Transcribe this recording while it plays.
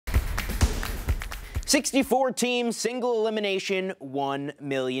64 teams, single elimination, $1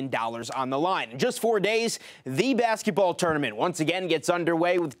 million on the line. In just 4 days, the basketball tournament once again gets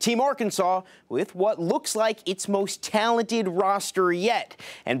underway with Team Arkansas with what looks like its most talented roster yet.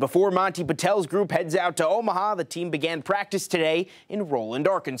 And before Monty Patel's group heads out to Omaha, the team began practice today in Roland,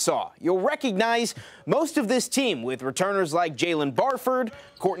 Arkansas. You'll recognize most of this team with returners like Jalen Barford,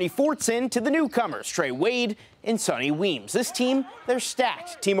 Courtney Fortson, to the newcomers, Trey Wade and Sonny Weems. This team, they're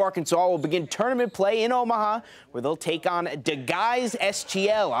stacked. Team Arkansas will begin tournament play in Omaha, where they'll take on DeGuys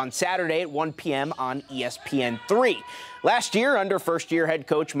STL on Saturday at 1 p.m. on ESPN3. Last year, under first-year head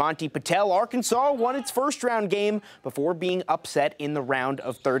coach Monty Patel, Arkansas won its first-round game before being upset in the round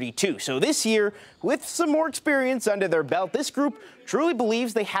of 32. So this year, with some more experience under their belt, this group truly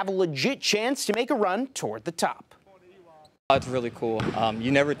believes they have a legit chance to make a run toward the top. It's really cool.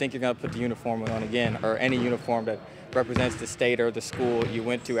 You never think you're going to put the uniform on again, or any uniform that represents the state or the school you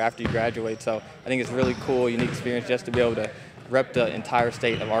went to after you graduate. So I think it's really cool, unique experience just to be able to rep the entire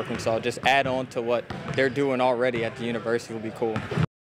state of Arkansas. Just add on to what they're doing already at the university will be cool.